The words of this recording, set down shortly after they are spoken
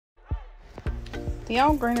The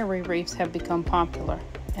all greenery wreaths have become popular,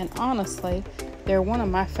 and honestly, they're one of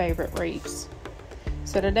my favorite wreaths.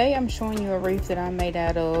 So today I'm showing you a wreath that I made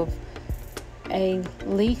out of a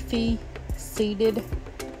leafy seeded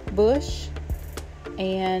bush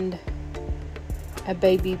and a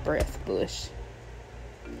baby breath bush.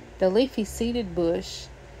 The leafy seeded bush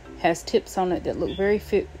has tips on it that look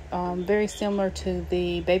very similar to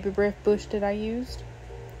the baby breath bush that I used.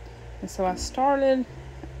 And so I started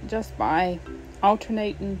just by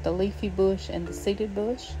alternating the leafy bush and the seeded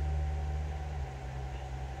bush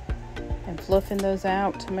and fluffing those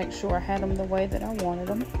out to make sure I had them the way that I wanted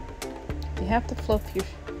them. You have to fluff your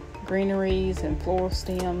greeneries and floral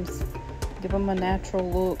stems, give them a natural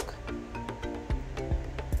look.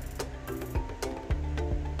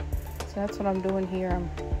 So that's what I'm doing here. I'm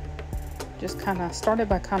just started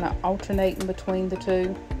by alternating between the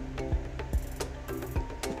two.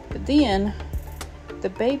 But then the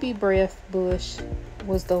baby breath bush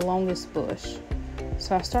was the longest bush.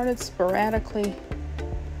 So I started sporadically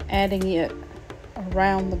adding it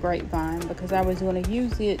around the grapevine because I was going to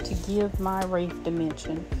use it to give my wreath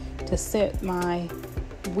dimension, to set my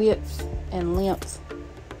width and length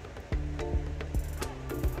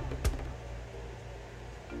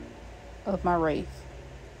of my wreath.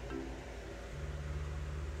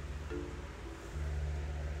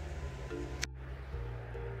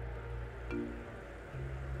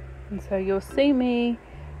 And so you'll see me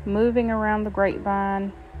moving around the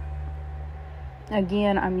grapevine.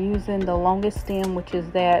 Again, I'm using the longest stem, which is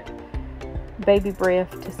that baby breath,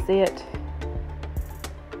 to set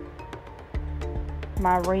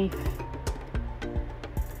my wreath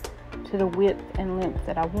to the width and length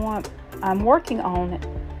that I want. I'm working on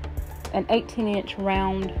an 18-inch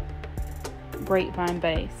round grapevine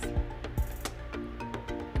base.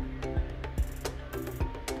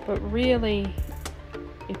 But really,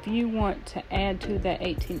 if you want to add to that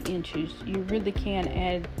 18 inches, you really can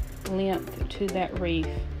add length to that wreath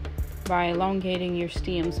by elongating your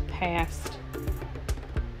stems past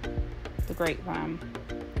the grapevine.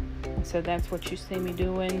 And so that's what you see me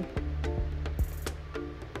doing.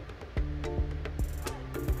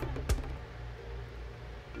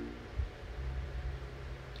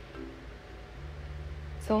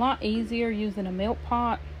 It's a lot easier using a milk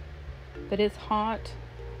pot, but it's hot.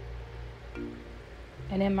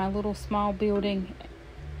 And in my little small building,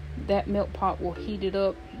 that milk pot will heat it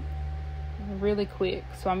up really quick.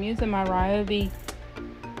 So I'm using my Ryobi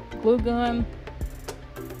glue gun.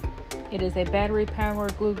 It is a battery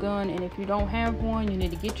powered glue gun, and if you don't have one, you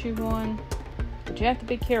need to get you one. But you have to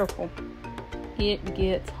be careful. It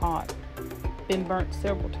gets hot. Been burnt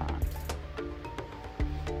several times.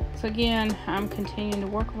 So again, I'm continuing to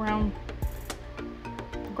work around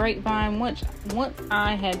grapevine. Once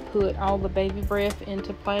I had put all the baby breath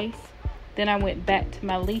into place, then I went back to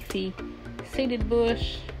my leafy seeded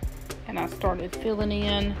bush and I started filling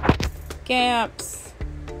in gaps.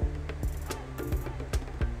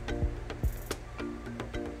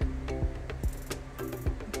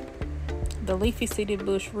 The leafy seeded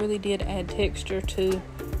bush really did add texture to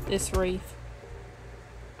this wreath.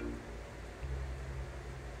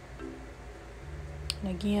 And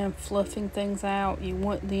again, fluffing things out. You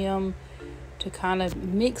want them to kind of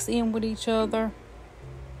mix in with each other.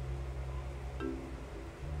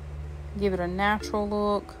 Give it a natural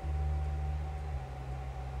look.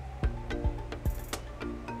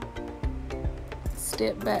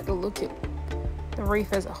 Step back to look at the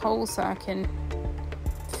wreath as a whole so I can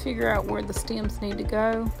figure out where the stems need to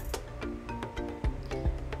go.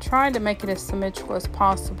 Trying to make it as symmetrical as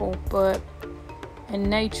possible, but in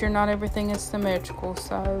nature, not everything is symmetrical,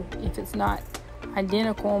 so if it's not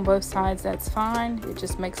identical on both sides, that's fine. It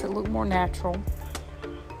just makes it look more natural.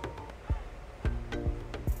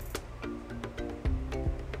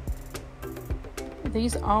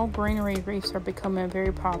 These all greenery wreaths are becoming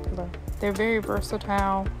very popular. They're very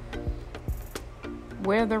versatile,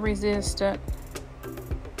 weather resistant.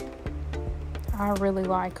 I really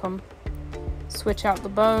like them. Switch out the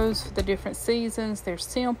bows for the different seasons. They're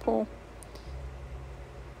simple.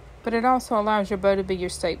 But it also allows your bow to be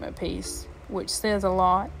your statement piece, which says a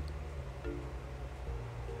lot.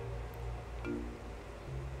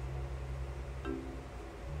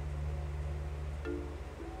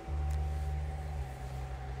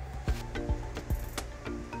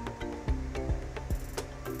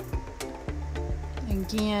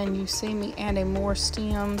 Again, you see me adding more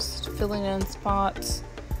stems, filling in spots.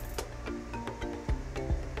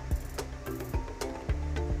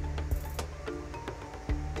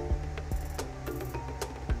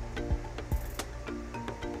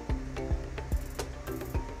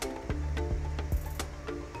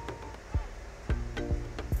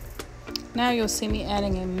 Now you'll see me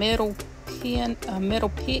adding a metal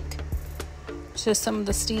pick to some of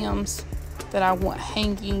the stems that I want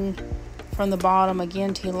hanging from the bottom,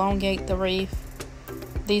 again to elongate the wreath.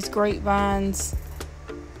 These grapevines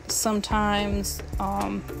sometimes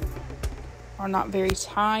are not very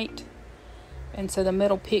tight, and so the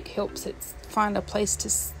metal pick helps it find a place to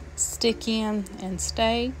stick in and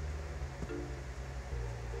stay.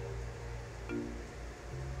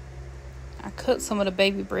 I cut some of the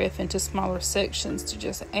baby breath into smaller sections to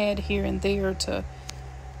just add here and there to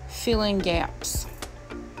fill in gaps.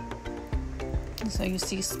 So you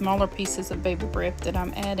see smaller pieces of baby breath that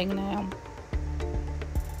I'm adding now.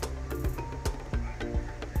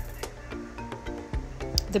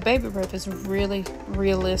 The baby breath is really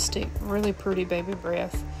realistic, really pretty baby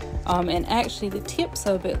breath. And actually the tips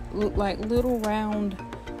of it look like little round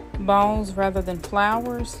balls rather than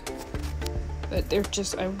flowers. But they're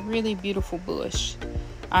just a really beautiful bush.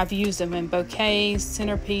 I've used them in bouquets,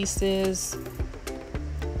 centerpieces,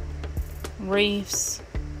 wreaths.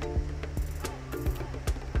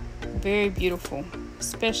 Very beautiful,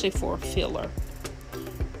 especially for a filler.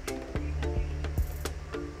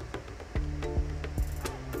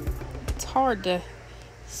 It's hard to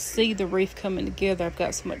see the wreath coming together. I've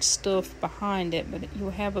got so much stuff behind it, but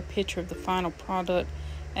you'll have a picture of the final product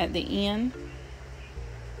at the end.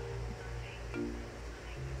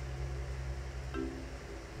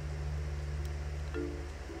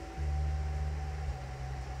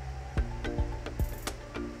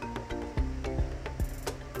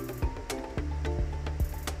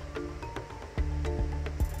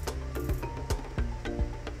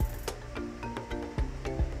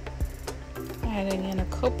 Adding in a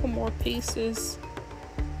couple more pieces.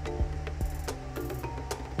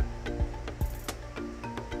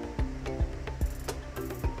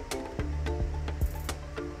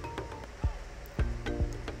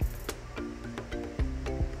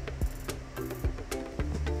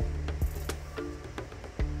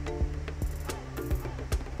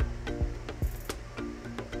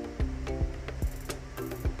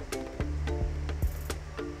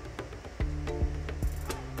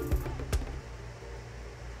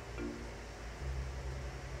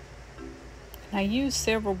 I used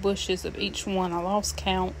several bushes of each one. I lost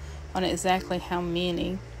count on exactly how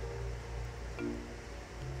many.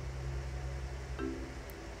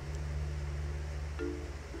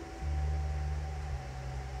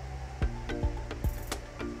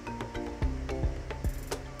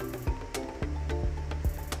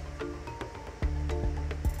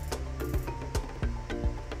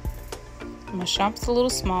 My shop's a little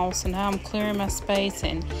small, so now I'm clearing my space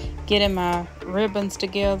and getting my ribbons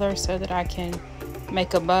together so that I can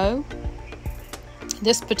make a bow.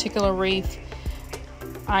 This particular wreath,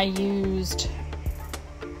 I used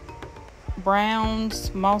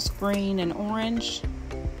browns, moss green, and orange.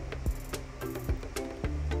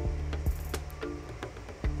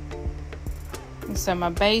 And so my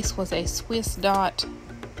base was a Swiss dot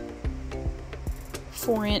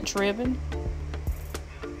 4-inch ribbon.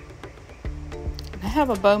 I have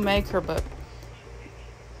a bow maker, but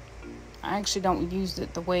I actually don't use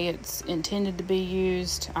it the way it's intended to be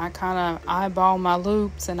used. I kind of eyeball my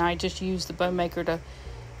loops, and I just use the bow maker to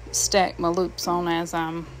stack my loops on as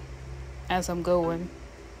I'm going.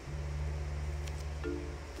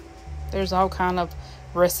 There's all kind of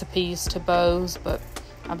recipes to bows, but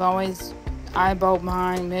I've always eyeballed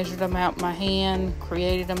mine, measured them out in my hand,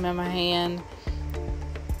 created them in my hand.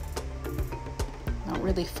 I don't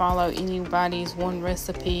really follow anybody's one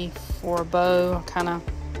recipe for a bow. I kind of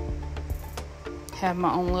have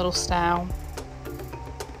my own little style.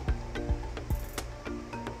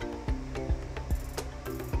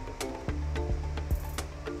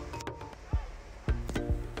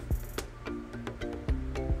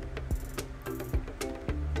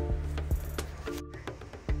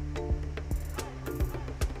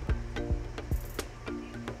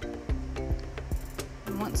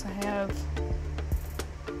 And once I have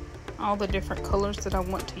all the different colors that I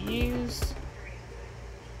want to use,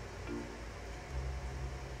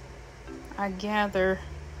 I gather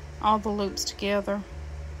all the loops together,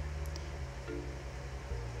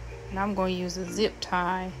 and I'm going to use a zip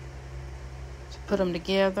tie to put them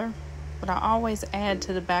together, but I always add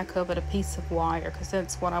to the back of it a piece of wire, because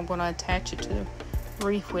that's what I'm going to attach it to the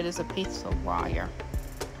wreath with, is a piece of wire.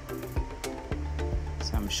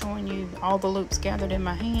 So I'm showing you all the loops gathered in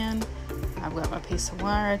my hand. I've got my piece of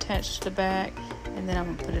wire attached to the back, and then I'm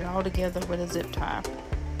going to put it all together with a zip tie.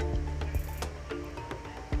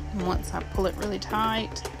 And once I pull it really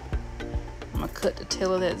tight, I'm going to cut the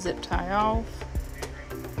tail of that zip tie off.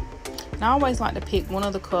 And I always like to pick one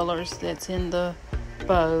of the colors that's in the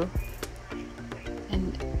bow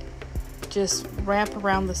just wrap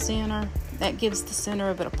around the center. That gives the center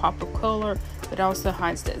a bit of pop of color, but also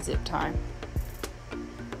hides that zip tie.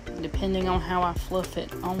 Depending on how I fluff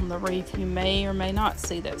it on the wreath, you may or may not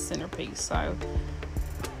see that centerpiece. So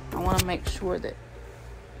I want to make sure that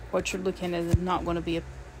what you're looking at is not going to be a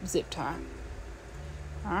zip tie.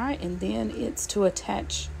 Alright, and then it's to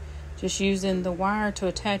attach, just using the wire to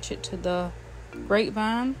attach it to the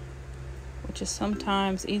grapevine, which is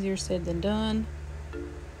sometimes easier said than done.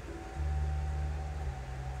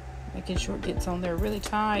 Making sure it gets on there really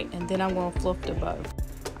tight, and then I'm going to fluff the bow.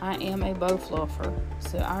 I am a bow fluffer,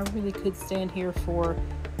 so I really could stand here for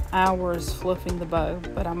hours fluffing the bow,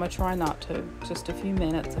 but I'm going to try not to. Just a few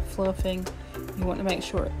minutes of fluffing. You want to make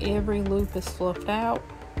sure every loop is fluffed out.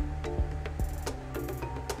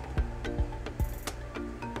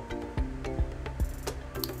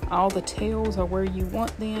 All the tails are where you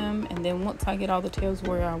want them, and then once I get all the tails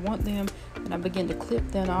where I want them, then I begin to clip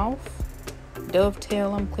them off,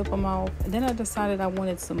 dovetail them, clip them off, and then I decided I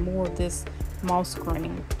wanted some more of this moss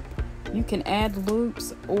green. You can add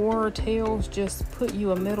loops or tails, just put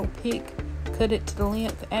you a metal pick, cut it to the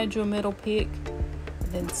length, add you a metal pick,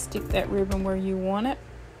 and then stick that ribbon where you want it,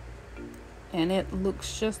 and it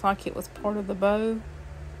looks just like it was part of the bow,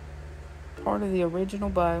 part of the original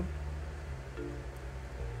bow.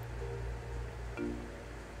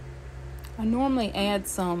 I normally add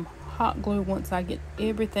some hot glue once I get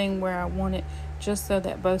everything where I want it, just so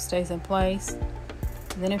that bow stays in place.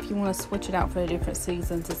 And then if you want to switch it out for the different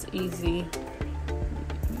seasons, it's easy.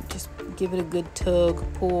 Just give it a good tug,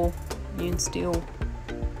 pull, you can still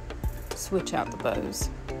switch out the bows.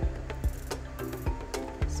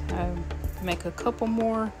 So make a couple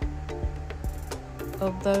more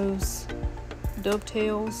of those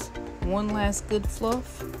dovetails, one last good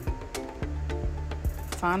fluff.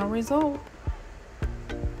 Final result,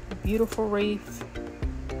 a beautiful wreath,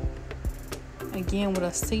 again with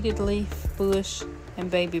a seeded leaf, bush,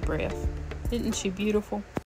 and baby breath. Isn't she beautiful?